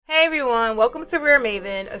everyone. Welcome to Rare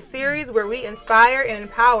Maven, a series where we inspire and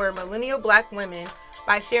empower millennial Black women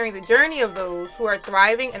by sharing the journey of those who are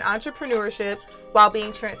thriving in entrepreneurship while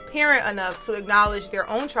being transparent enough to acknowledge their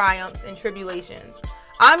own triumphs and tribulations.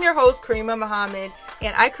 I'm your host, Karima Muhammad,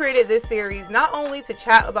 and I created this series not only to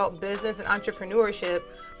chat about business and entrepreneurship,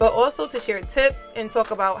 but also to share tips and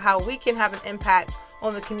talk about how we can have an impact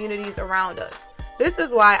on the communities around us. This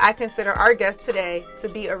is why I consider our guest today to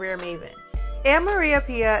be a Rare Maven. Anne Marie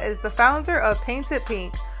Appiah is the founder of Painted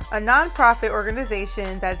Pink, a nonprofit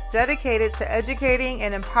organization that's dedicated to educating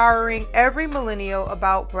and empowering every millennial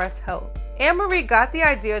about breast health. Anne Marie got the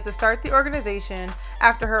idea to start the organization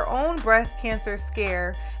after her own breast cancer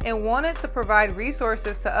scare and wanted to provide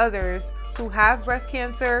resources to others who have breast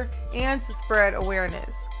cancer and to spread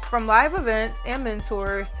awareness. From live events and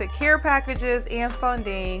mentors to care packages and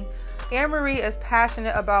funding, Anne Marie is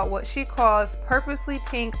passionate about what she calls purposely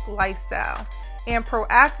pink lifestyle and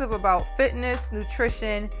proactive about fitness,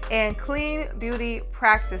 nutrition, and clean beauty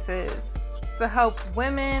practices to help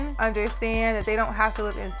women understand that they don't have to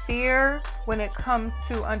live in fear when it comes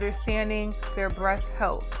to understanding their breast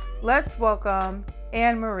health. Let's welcome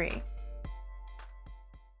Anne Marie.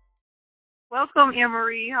 Welcome, Anne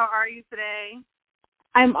Marie. How are you today?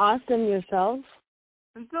 I'm awesome. Yourself?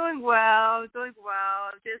 I'm doing well. I'm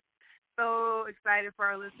just so excited for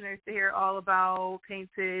our listeners to hear all about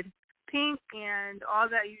Painted Pink and all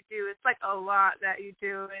that you do. It's like a lot that you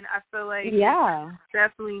do, and I feel like it's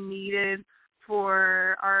definitely needed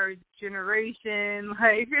for our generation,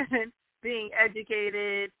 like being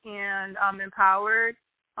educated and empowered,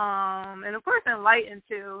 and of course enlightened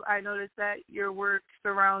too. I noticed that your work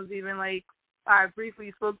surrounds even like I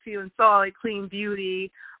briefly spoke to you and saw like clean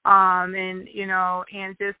beauty, and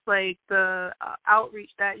and just like the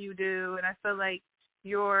outreach that you do, and I feel like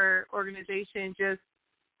your organization just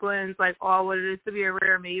blends like all what it is to be a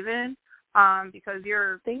Rare Maven, because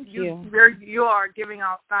you are giving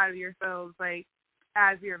outside of yourselves like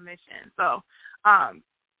as your mission. So I'm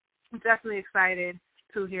definitely excited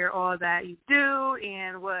to hear all that you do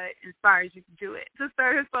and what inspires you to do it. To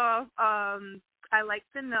start us off, I'd like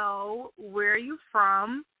to know where you're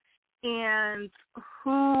from and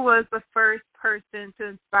who was the first person to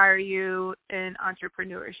inspire you in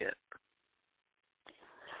entrepreneurship.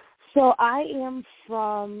 So I am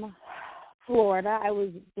from Florida. I was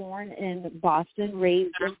born in Boston,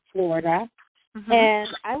 raised in Florida. Mm-hmm. And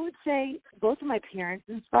I would say both of my parents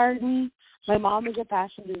inspired me. My mom is a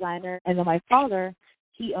fashion designer, and then my father,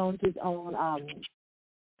 he owns his own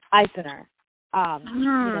eye center.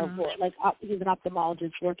 He's an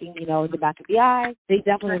ophthalmologist working, in the back of the eye. They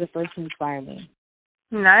definitely were the first to inspire me.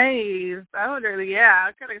 Nice. I would really,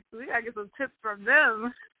 I get some tips from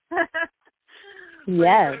them.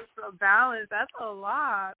 Yes. So balance, that's a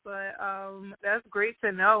lot, but that's great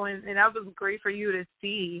to know, and that was great for you to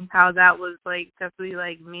see how that was like definitely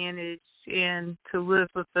like managed and to live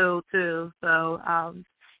fulfilled too. So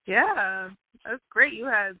that's great. You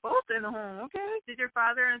had both in the home. Okay. Did your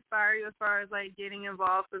father inspire you as far as like getting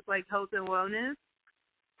involved with like health and wellness?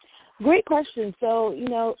 Great question. So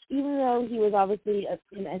even though he was obviously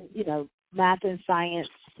math and science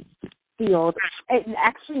field, and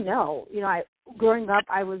actually no, growing up,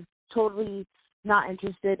 I was totally not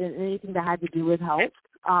interested in anything that had to do with health.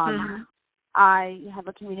 I have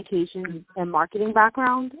a communications and marketing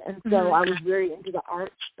background, and so I was very into the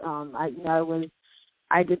arts.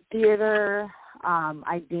 I did theater.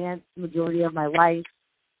 I danced the majority of my life,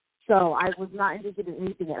 so I was not interested in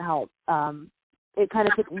anything that helped. It kind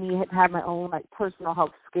of took me to have my own like personal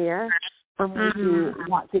health scare for me to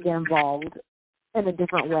want to get involved in a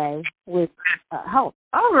different way with health.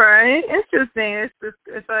 All right, interesting.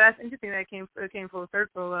 So that's interesting that it came full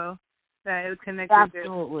circle though. That it was connected.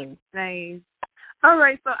 Absolutely. Nice. All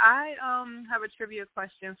right, so I have a trivia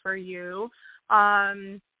question for you.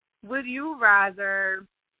 Would you rather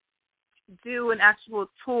do an actual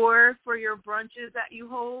tour for your brunches that you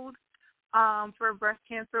hold for breast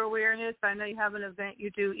cancer awareness? I know you have an event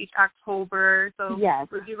you do each October. So yes.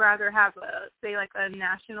 Would you rather have a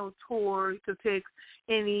national tour to pick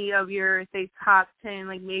any of your, say, top 10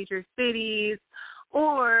 like major cities,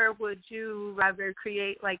 or would you rather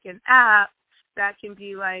create like an app that can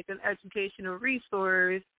be like an educational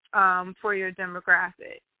resource for your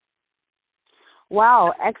demographic?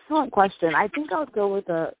 Wow, excellent question. I think I would go with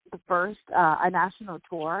the first, a national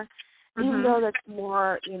tour, even though that's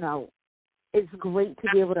more, it's great to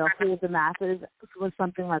be able to hold the masses with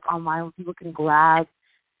something like online where people can grab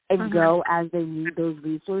and go as they need those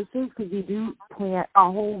resources, because we do plan,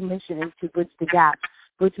 our whole mission is to bridge the gap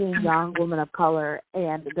between young women of color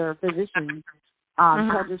and their physicians to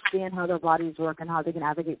understand how their bodies work and how they can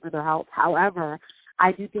advocate for their health. However,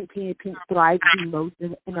 I do think Painted Pink thrives the most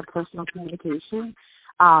in interpersonal communication.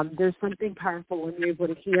 There's something powerful when you're able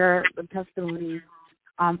to hear the testimonies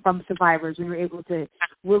from survivors, when you're able to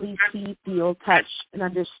really see, feel, touch, and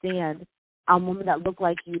understand women that look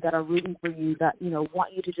like you, that are rooting for you, that,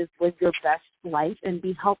 want you to just live your best life and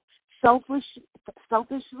be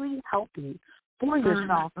selfishly healthy for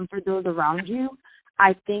yourself and for those around you.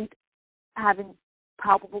 I think having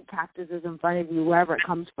palpable cactuses in front of you, wherever it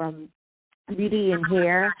comes from, beauty and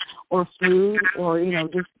hair or food or,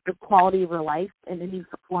 just the quality of your life in any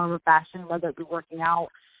form or fashion, whether it be working out,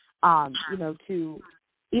 to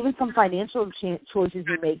even some financial choices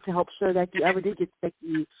you make to help sure that if you ever did get sick,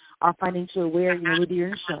 you are financially aware, with your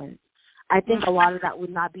insurance. I think a lot of that would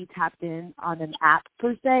not be tapped in on an app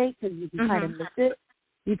per se, because you can kind of miss it.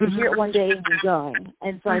 You can hear it one day and you're going.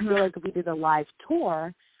 And so I feel like if we did a live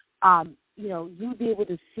tour, you'd be able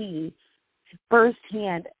to see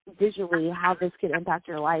firsthand visually how this could impact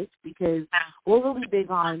your life, because we're really big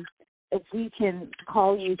on, if we can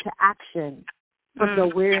call you to action from the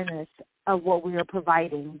awareness of what we are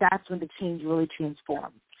providing, that's when the change really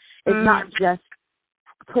transforms. It's not just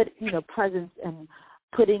presence and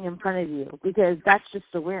putting in front of you, because that's just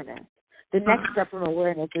awareness. The next step from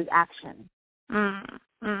awareness is action.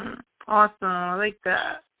 Awesome. I like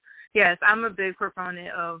that. Yes, I'm a big proponent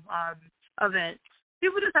of events.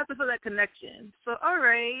 People just have to feel that connection. So, all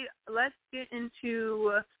right, let's get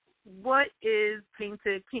into what is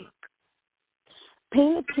Painted Pink.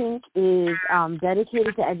 Painted Pink is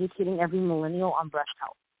dedicated to educating every millennial on breast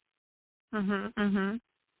health.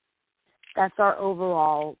 That's our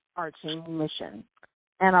overall arching mission,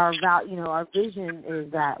 and our vision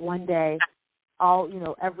is that one day,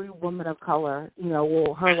 every woman of color,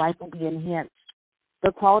 her life will be enhanced.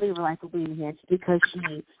 The quality of her life will be enhanced because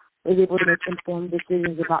she is able to make informed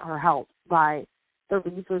decisions about her health by the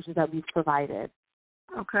resources that we've provided.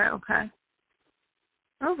 Okay.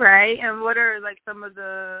 All right. And what are, some of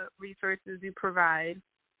the resources you provide?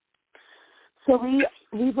 So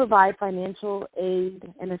we provide financial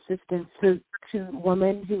aid and assistance to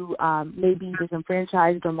women who may be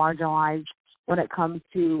disenfranchised or marginalized when it comes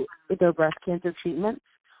to their breast cancer treatments,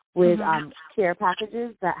 with care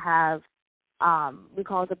packages that have, we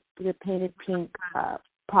call it the Painted Pink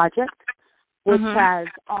project, which has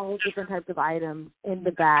all different types of items in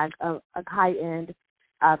the bag of high-end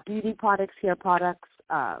beauty products, hair products,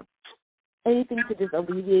 anything to just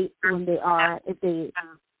alleviate if they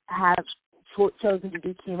have chosen to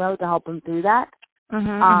do chemo, to help them through that.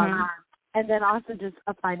 And then also just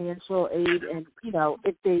a financial aid, and,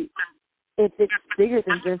 if it's bigger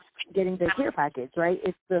than just getting their care package, right?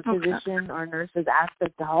 If the physician or nurse has asked us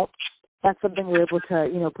to help, that's something we're able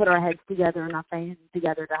to, put our heads together and our finances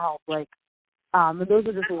together to help. And those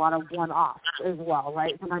are just a lot of one-offs as well,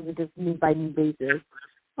 right? Sometimes it's just need-by-need basis.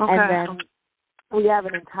 And then we have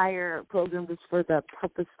an entire program just for the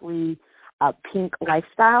purposely pink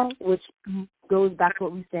lifestyle, which goes back to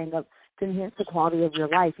what we were saying of, to enhance the quality of your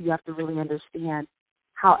life, you have to really understand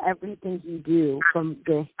how everything you do, from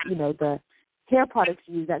the hair products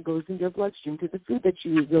you use that goes into your bloodstream, to the food that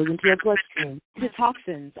you eat goes into your bloodstream, to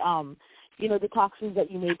toxins, the toxins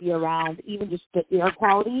that you may be around, even just the air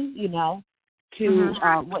quality, to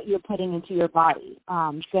what you're putting into your body.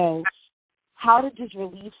 So how to just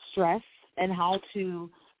relieve stress and how to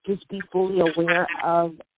just be fully aware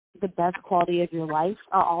of the best quality of your life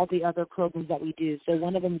are all the other programs that we do. So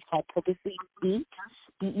one of them is called Purposely Eat,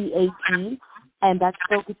 BEAT, and that's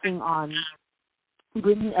focusing on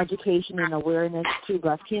bringing education and awareness to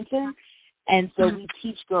breast cancer. And so we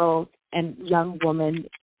teach girls and young women,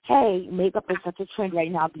 hey, makeup is such a trend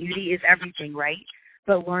right now. Beauty is everything, right?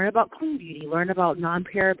 But learn about clean beauty. Learn about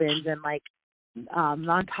non-parabens and,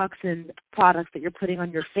 non-toxin products that you're putting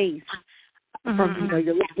on your face, from,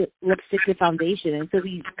 your lipstick to foundation. And so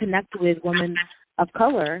we connect with women of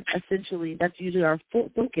color, essentially. That's usually our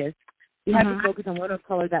focus. We have to focus on women of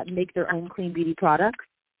color that make their own clean beauty products.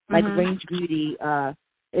 Range Beauty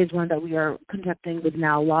is one that we are conducting with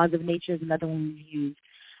now. Laws of Nature is another one we use,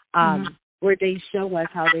 where they show us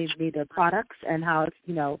how they've made their products and how it's,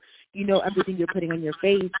 everything you're putting on your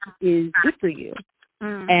face is good for you.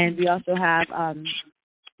 And we also have,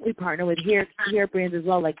 we partner with hair brands as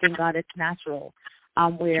well, like Thank God It's Natural,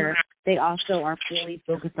 where they also are fully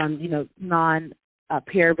focused on,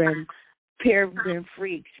 paraben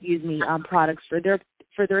free, products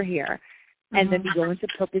for their hair. And then we go into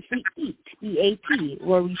Purposely Eat, EAT,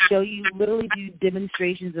 where we show you, literally do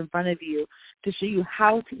demonstrations in front of you to show you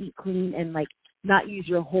how to eat clean and not use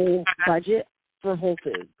your whole budget for whole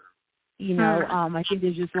foods. I think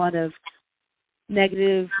there's just a lot of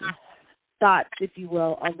negative thoughts, if you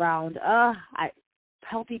will, around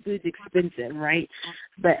healthy food's expensive, right?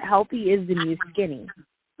 But healthy is the new skinny.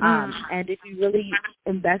 And if you really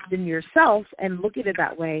invest in yourself and look at it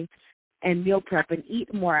that way and meal prep and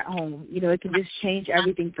eat more at home, you know, it can just change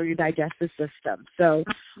everything for your digestive system. So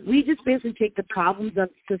we just basically take the problems of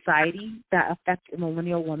society that affect a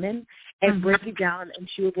millennial woman and break it down in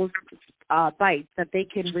chewable bites that they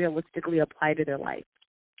can realistically apply to their life.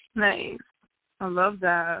 Nice. I love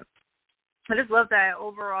that. I just love that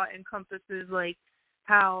overall encompasses, like,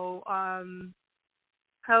 how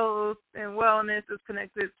health and wellness is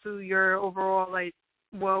connected to your overall, like,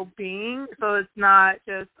 well-being. So it's not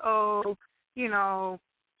just, you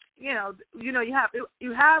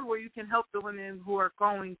have where you can help the women who are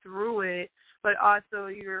going through it, but also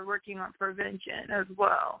you're working on prevention as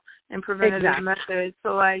well and preventative methods.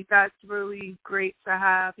 So, like, that's really great to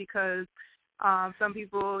have because some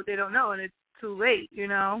people, they don't know and it's too late, you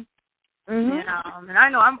know. And I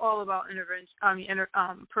know I'm all about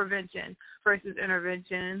prevention versus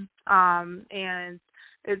intervention. And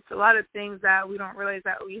it's a lot of things that we don't realize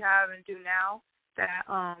that we have and do now that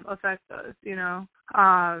affect us, you know.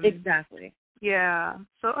 Exactly. Yeah.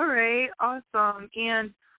 So, all right, awesome.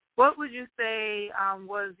 And what would you say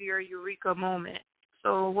was your eureka moment?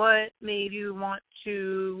 So what made you want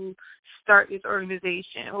to start this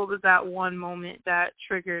organization? What was that one moment that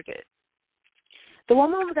triggered it? The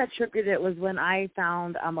one moment that triggered it was when I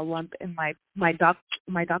found a lump in my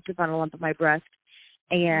doctor found a lump in my breast,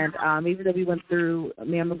 and even though we went through a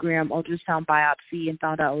mammogram, ultrasound, biopsy, and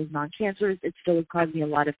found out it was non-cancerous, it still was causing me a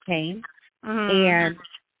lot of pain. And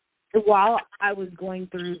while I was going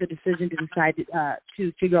through the decision to decide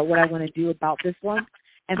to figure out what I want to do about this lump,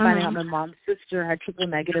 and finding out my mom's sister had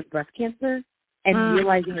triple-negative breast cancer, and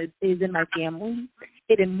realizing it is in my family,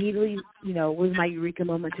 it immediately, you know, was my eureka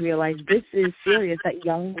moment to realize this is serious, that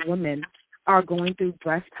young women are going through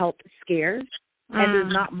breast health scares, and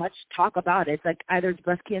there's not much talk about it. It's like either it's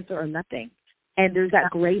breast cancer or nothing. And there's that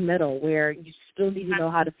gray middle where you still need to know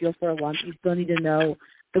how to feel for a lump. You still need to know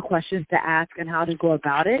the questions to ask and how to go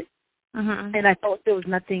about it. And I felt there was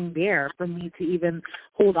nothing there for me to even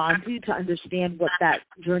hold on to understand what that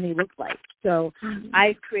journey looked like. So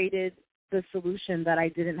I created the solution that I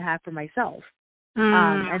didn't have for myself.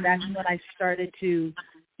 And that's when I started to,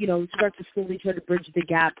 you know, slowly try to bridge the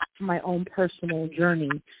gap for my own personal journey,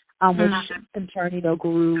 which in turn, you know,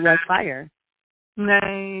 grew like fire.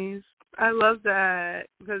 Nice. I love that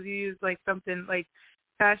because you use like something like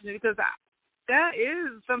passionate, because that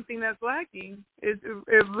is something that's lacking. It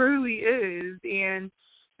really is. And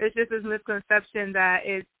it's just this misconception that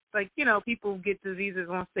it's like, you know, people get diseases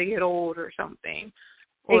once they get old or something.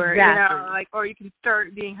 Or, you know, like, or you can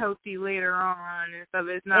start being healthy later on and stuff.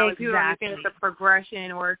 It's not like people understand it's a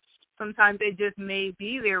progression, or sometimes it just may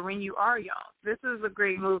be there when you are young. This is a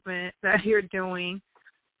great movement that you're doing.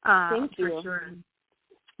 Thank you. For sure.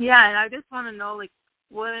 Yeah, and I just want to know, like,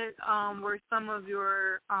 what were some of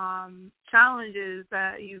your challenges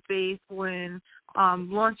that you faced when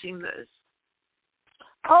launching this?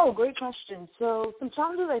 Oh, great question. So some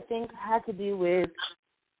challenges I think had to do with,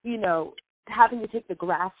 you know, having to take the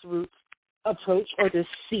grassroots approach or the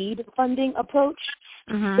seed funding approach.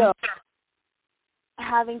 So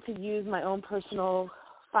having to use my own personal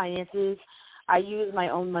finances. I used my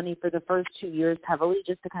own money for the first 2 years heavily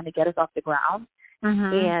just to kind of get us off the ground.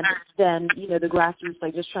 And then, you know, the grassroots,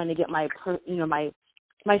 like just trying to get my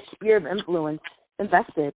sphere of influence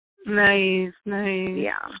invested. Nice, nice.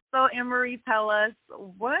 Yeah. So, Anne-Marie, tell us,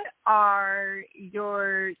 what are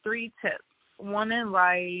your 3 tips? One in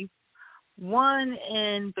life, one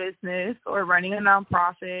in business or running a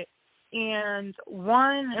nonprofit, and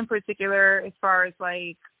one in particular as far as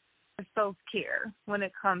like self-care when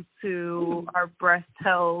it comes to our breast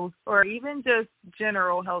health or even just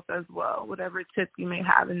general health as well, whatever tips you may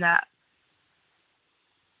have in that.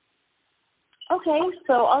 Okay,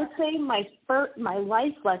 so I'll say my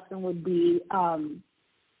life lesson would be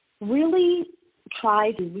really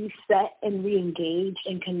try to reset and re-engage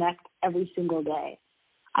and connect every single day.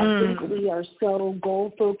 I think we are so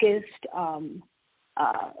goal-focused,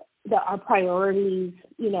 that our priorities,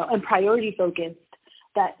 you know, and priority-focused,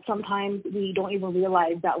 that sometimes we don't even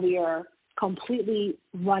realize that we are completely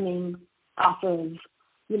running off of,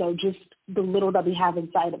 you know, just the little that we have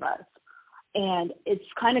inside of us. And it's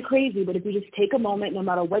kind of crazy, but if you just take a moment, no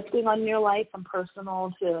matter what's going on in your life, from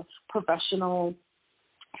personal to professional,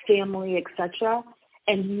 family, etc.,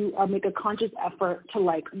 and you make a conscious effort to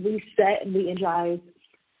like reset and re-energize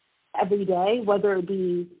every day, whether it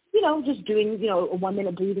be, you know, just doing, you know, a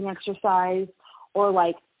 1-minute breathing exercise or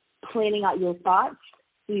like planning out your thoughts,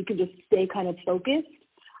 so you can just stay kind of focused.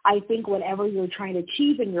 I think whatever you're trying to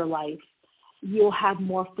achieve in your life, you'll have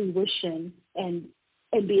more fruition and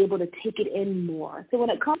be able to take it in more. So when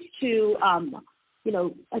it comes to,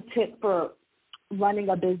 a tip for running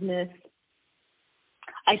a business,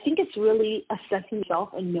 I think it's really assessing yourself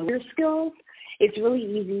and know your skills. It's really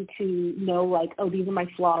easy to know, like, oh, these are my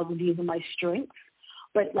flaws and these are my strengths.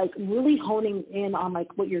 But, like, really honing in on,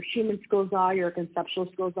 like, what your human skills are, your conceptual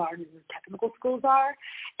skills are, and your technical skills are,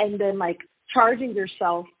 and then, like, charging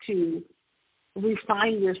yourself to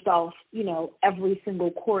refine yourself, every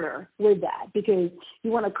single quarter with that, because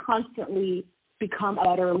you want to constantly become a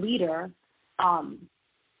better leader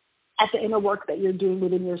at the inner work that you're doing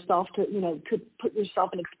within yourself to put yourself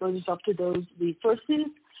and expose yourself to those resources,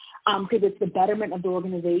 because it's the betterment of the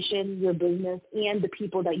organization, your business, and the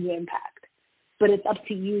people that you impact. But it's up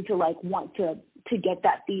to you to, like, want to get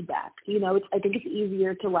that feedback. I think it's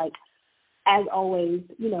easier to, like, as always,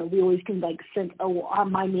 we always can, like, think,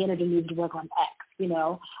 my manager needs to work on X,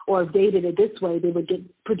 or if they did it this way, they would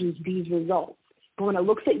produce these results. But when it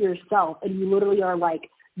looks at yourself and you literally are, like,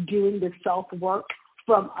 doing the self-work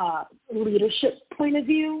from a leadership point of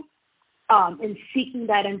view, and seeking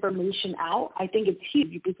that information out, I think it's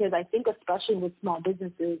huge, because I think especially with small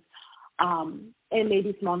businesses, and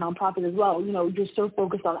maybe small nonprofits as well, you're so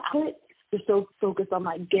focused on output, you're so focused on,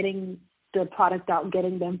 like, getting the product out,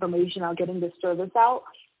 getting the information out, getting the service out,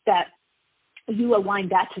 that you align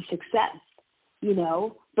that to success,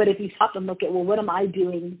 But if you stop and look at, well, what am I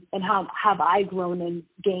doing and how have I grown and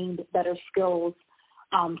gained better skills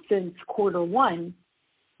since quarter one,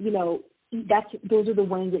 those are the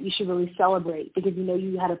wins that you should really celebrate, because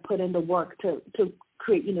you had to put in the work to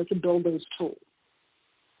create, to build those tools.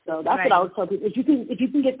 So that's right. What I would tell people. If you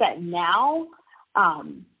can get that now,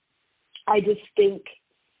 I just think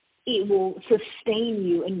it will sustain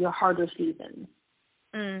you in your harder seasons.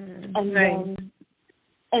 And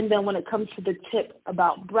then when it comes to the tip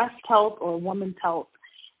about breast health or women's health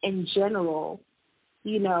in general,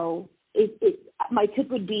 my tip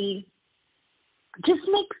would be just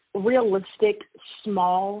make realistic,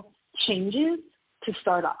 small changes to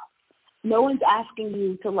start off. No one's asking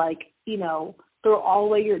you to, like, throw all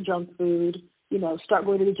away your junk food, start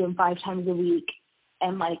going to the gym 5 times a week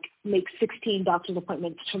and, like, make 16 doctor's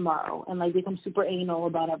appointments tomorrow and, like, become super anal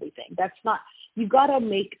about everything. That's not, you got to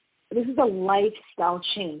this is a lifestyle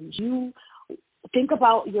change. You think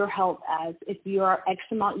about your health as if you are X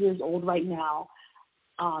amount years old right now.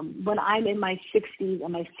 When I'm in my 60s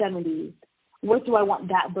and my 70s, what do I want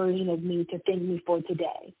that version of me to thank me for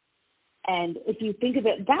today? And if you think of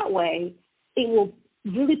it that way, it will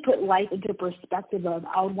really put life into perspective of,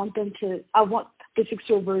 I want the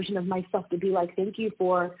 6-year-old version of myself to be like, thank you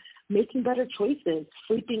for making better choices,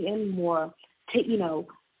 sleeping in more,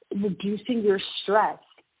 reducing your stress,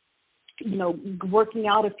 working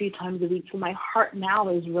out a few times a week. So my heart now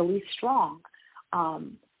is really strong,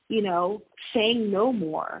 saying no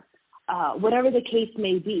more, whatever the case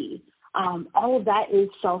may be. All of that is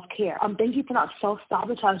self-care. Thank you for not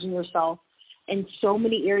self-sabotaging yourself in so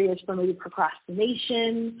many areas, from maybe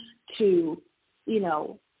procrastination to,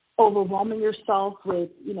 overwhelming yourself with,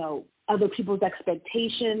 other people's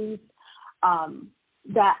expectations,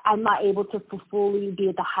 that I'm not able to fully be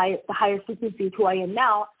at the higher frequency of who I am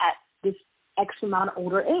now at this X amount of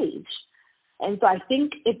older age. And so I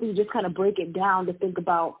think if we just kind of break it down to think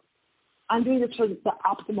about, I'm doing this for the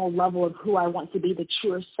optimal level of who I want to be, the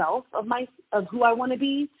truer self of who I want to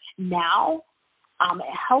be now,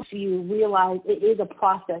 it helps you realize it is a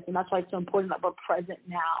process, and that's why it's so important that we're present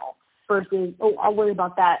now versus, I'll worry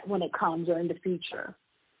about that when it comes or in the future.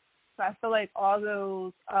 So I feel like all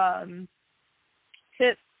those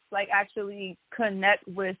tips, like, actually connect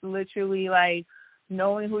with literally, like,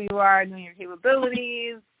 knowing who you are, knowing your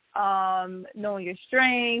capabilities, knowing your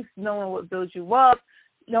strengths, knowing what builds you up,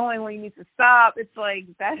 knowing when you need to stop. It's like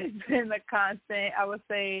that has been the constant, I would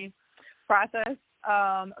say, process.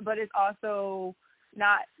 But it's also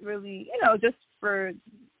not really, just for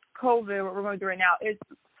COVID, what we're going through right now. It's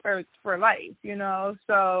for life,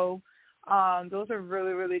 So those are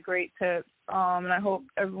really, really great tips. And I hope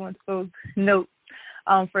everyone took note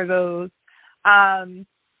for those.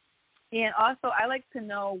 And also, I like to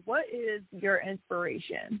know, what is your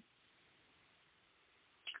inspiration?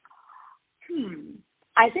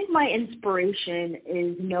 I think my inspiration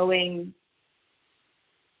is knowing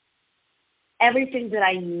everything that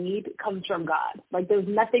I need comes from God. Like, there's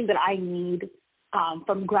nothing that I need,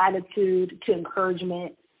 from gratitude to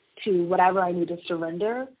encouragement to whatever I need to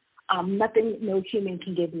surrender. Nothing no human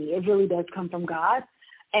can give me. It really does come from God.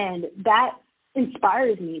 And that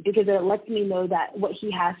inspires me, because it lets me know that what he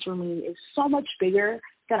has for me is so much bigger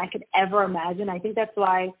than I could ever imagine. I think that's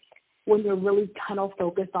why when you're really tunnel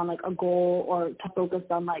focused on like a goal or focused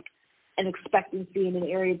on like an expectancy in an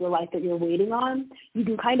area of your life that you're waiting on, you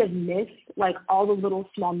can kind of miss like all the little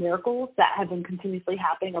small miracles that have been continuously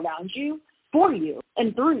happening around you, for you,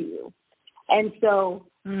 and through you. And so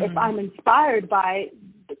if I'm inspired by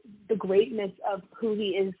the greatness of who he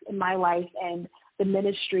is in my life and the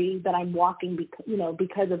ministry that I'm walking,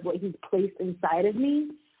 because of what he's placed inside of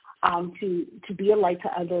me, to be a light to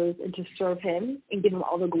others and to serve him and give him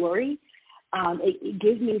all the glory, it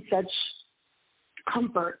gives me such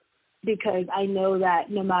comfort, because I know that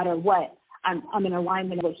no matter what, I'm in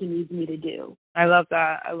alignment with what he needs me to do. I love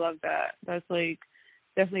that. That's like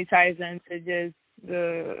definitely ties into just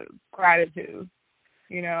the gratitude,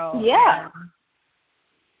 Yeah.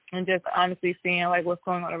 And just honestly seeing like what's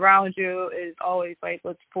going on around you is always like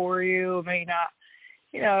what's for you. It may not,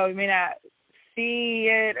 you may not see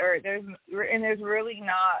it, or there's really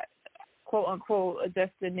not, quote unquote, a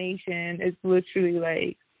destination. It's literally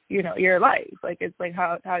like, your life. Like, it's like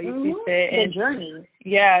how you see fit. And the journey.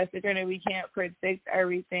 Yeah, it's the journey. We can't predict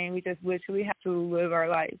everything. We just literally have to live our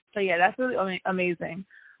life. So yeah, that's really amazing.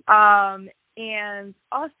 And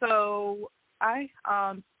also, I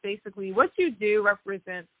basically, what you do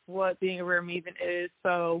represents what being a Rare Maven is.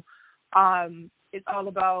 So it's all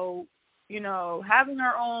about, having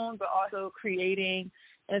our own, but also creating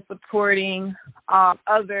and supporting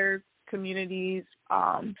other communities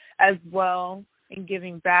as well, and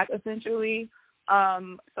giving back, essentially.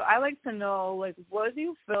 So I like to know, like, what do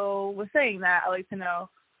you feel, with saying that, I like to know,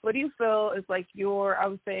 what do you feel is like your, I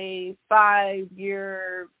would say,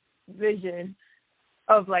 5-year vision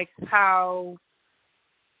of like how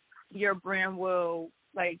your brand will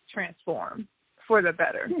like transform for the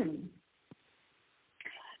better?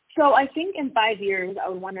 So I think in 5 years, I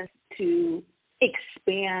would want us to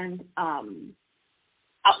expand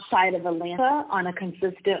outside of Atlanta on a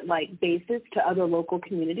consistent like basis to other local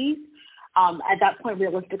communities. At that point,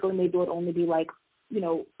 realistically, maybe it would only be like,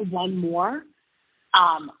 one more.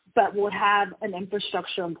 But we'll have an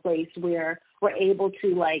infrastructure in place where we're able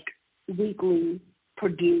to like weekly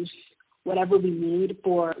produce whatever we need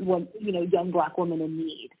for young Black women in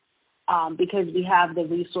need, because we have the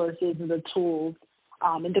resources and the tools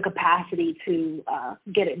and the capacity to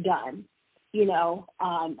get it done.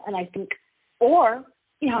 And I think, or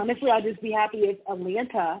honestly, I'd just be happy if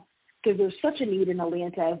Atlanta, because there's such a need in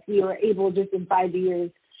Atlanta, if we were able just in 5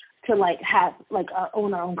 years to like have like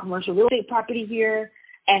own our own commercial real estate property here,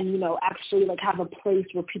 and actually like have a place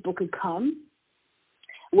where people could come,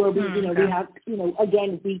 where we we have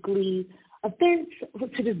again weekly events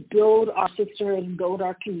to just build our sisterhood and build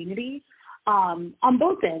our community on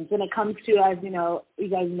both ends. When it comes to, as you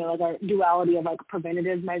guys know, like our duality of like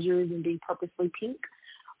preventative measures and being purposely pink,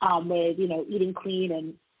 with eating clean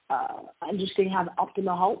and understanding how to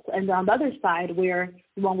optimal health, and on the other side where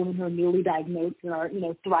young women who are newly diagnosed and are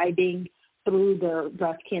thriving through their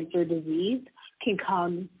breast cancer disease can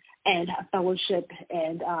come and have fellowship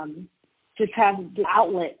and just have the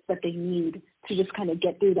outlet that they need to just kind of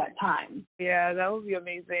get through that time. Yeah, that would be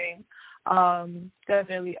amazing.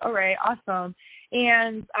 Definitely. All right, awesome.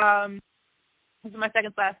 And this is my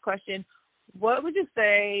second to last question. What would you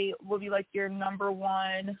say would be like your number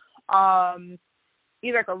one,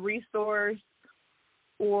 either like a resource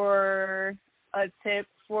or a tip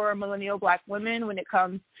for millennial Black women when it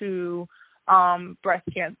comes to breast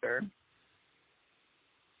cancer?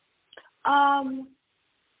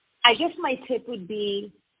 I guess my tip would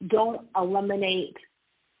be, don't eliminate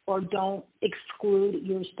or don't exclude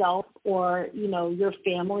yourself or, your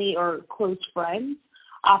family or close friends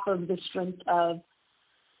off of the strength of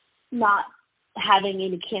not having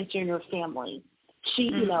any cancer in your family.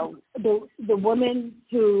 The woman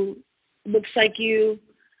who looks like you,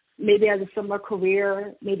 maybe has a similar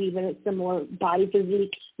career, maybe even a similar body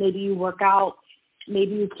physique, maybe you work out,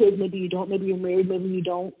 maybe you kids, maybe you don't, maybe you're married, maybe you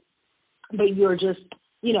don't, but you're just,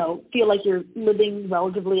 feel like you're living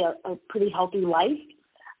relatively a pretty healthy life.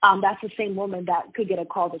 That's the same woman that could get a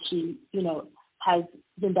call that she, has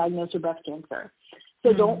been diagnosed with breast cancer.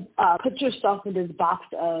 So don't put yourself in this box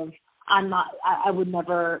of, I would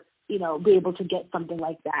never, be able to get something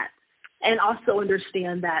like that. And also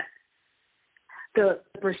understand that the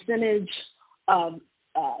percentage of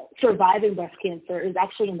surviving breast cancer is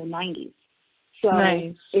actually in the 90s. So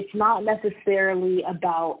It's not necessarily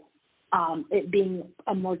about it being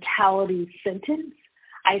a mortality sentence.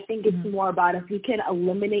 I think it's more about if you can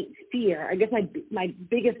eliminate fear. I guess my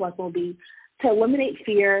biggest lesson will be to eliminate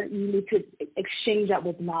fear, you need to exchange that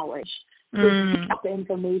with knowledge. So seek out the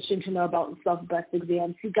information to know about self-breast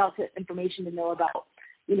exams. Seek out the information to know about,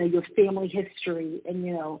 your family history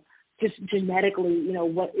and, just genetically,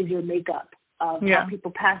 what is your makeup of how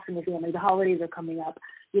people pass in the family. The holidays are coming up,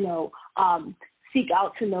 seek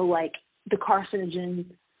out to know like the carcinogens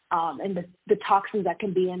and the toxins that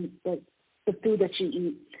can be in the food that you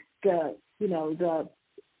eat, the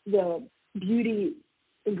beauty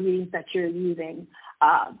ingredients that you're using.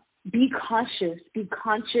 Be conscious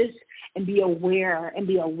and be aware and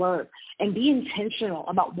be alert and be intentional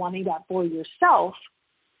about wanting that for yourself,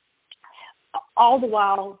 all the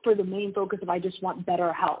while for the main focus of I just want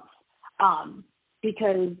better health.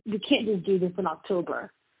 Because we can't just do this in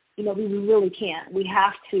October. We really can't. We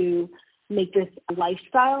have to make this a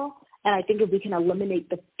lifestyle. And I think if we can eliminate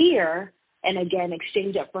the fear and, again,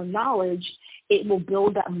 exchange it for knowledge, it will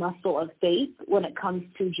build that muscle of faith when it comes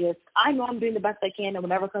to just, I know I'm doing the best I can, and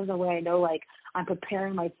whatever comes my way, I know, like, I'm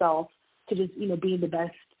preparing myself to just, be in the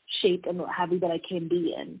best shape and what have you that I can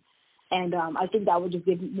be in. And I think that would just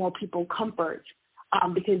give more people comfort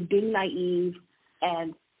because being naive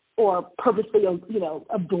or purposely,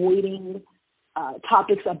 avoiding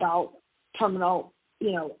topics about terminal,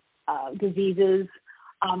 diseases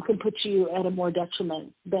can put you at a more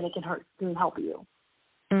detriment than it can help you.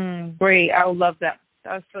 Great. I would love that.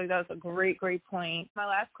 That was a great point. My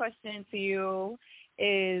last question to you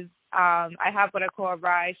is I have what I call a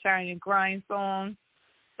rise, shine, and grind song.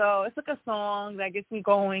 So it's like a song that gets me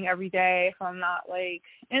going every day if I'm not like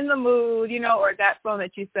in the mood, or that song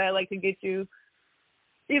that you said, like to get you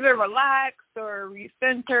either relaxed or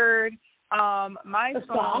recentered. My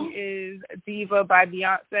song is Diva by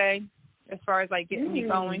Beyonce as far as like getting me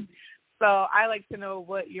going. So I like to know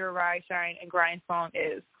what your rise, shine, and grind song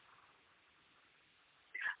is.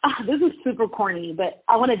 This is super corny, but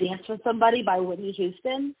I Want to Dance with Somebody by Whitney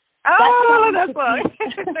Houston. Oh, that's fun.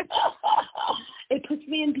 It puts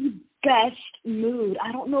me in the best mood.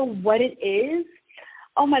 I don't know what it is.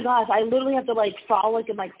 Oh my gosh, I literally have to like frolic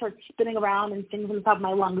and like start spinning around and sing from the top of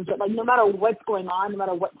my lungs. But like no matter what's going on, no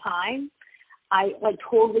matter what time, I like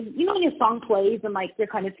totally, when your song plays and like you're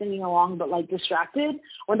kind of singing along but like distracted.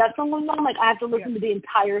 When that song goes on, like I have to listen to the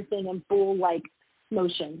entire thing in full like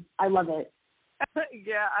motion. I love it.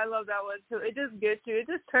 Yeah, I love that one too. It just gets you. It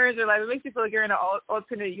just turns your life. It makes you feel like you're in an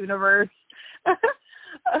alternate universe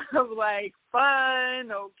of like fun,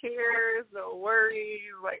 no cares, no worries.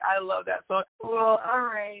 Like I love that song. Well, all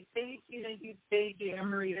right. Thank you,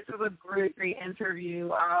 Anne-Marie. This was a great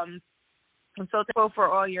interview. I'm so thankful for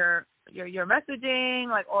all your messaging,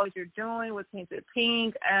 like all that you're doing with Painted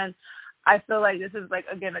Pink, and I feel like this is like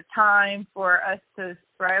again a time for us to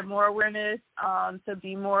spread more awareness, to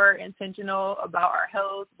be more intentional about our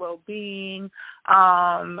health, well-being,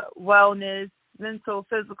 wellness, mental,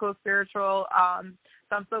 physical, spiritual.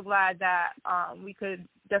 So I'm so glad that we could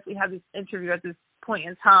definitely have this interview at this point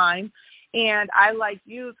in time. And I'd like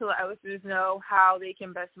you to let our listeners know how they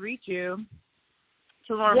can best reach you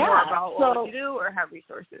to learn more about what you do or have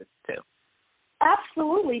resources too.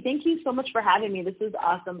 Absolutely. Thank you so much for having me. This is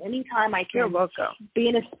awesome. Anytime I can be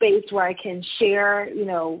in a space where I can share,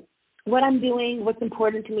 what I'm doing, what's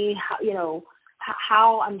important to me,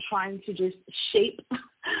 how I'm trying to just shape,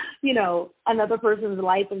 another person's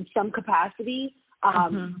life in some capacity.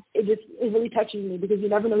 It really touches me because you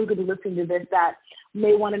never know who could be listening to this that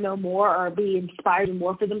may want to know more or be inspired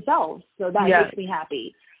more for themselves. So that makes me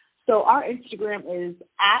happy. So our Instagram is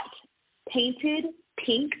 @Painted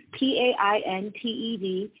Pink,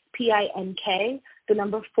 PAINTED PINK,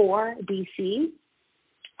 4 BC.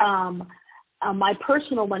 My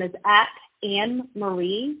personal one is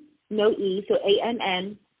 @Anne-Marie, no E, so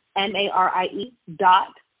ANNMARIE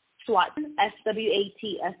 .Swatson,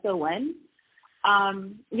 SWATSON.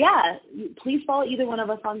 Please follow either one of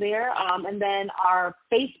us on there. And then our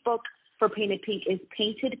Facebook for Painted Pink is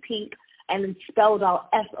Painted Pink and then spelled out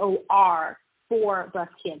SOR for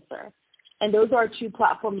breast cancer. And those are two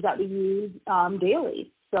platforms that we use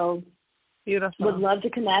daily. So beautiful. Would love to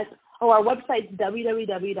connect. Our website's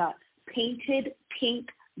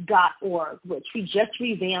www.paintedpink.org, which we just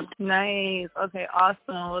revamped. Nice. Okay, awesome.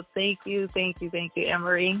 Well, thank you,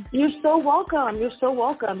 Anne-Marie. You're so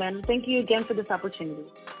welcome. And thank you again for this opportunity.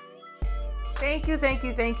 Thank you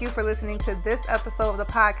for listening to this episode of the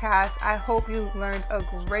podcast. I hope you learned a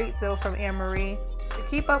great deal from Anne-Marie. To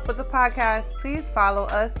keep up with the podcast, please follow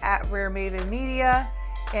us at Rare Maven Media.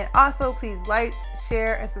 And also, please like,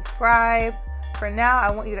 share, and subscribe. For now, I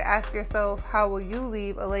want you to ask yourself, how will you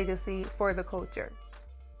leave a legacy for the culture?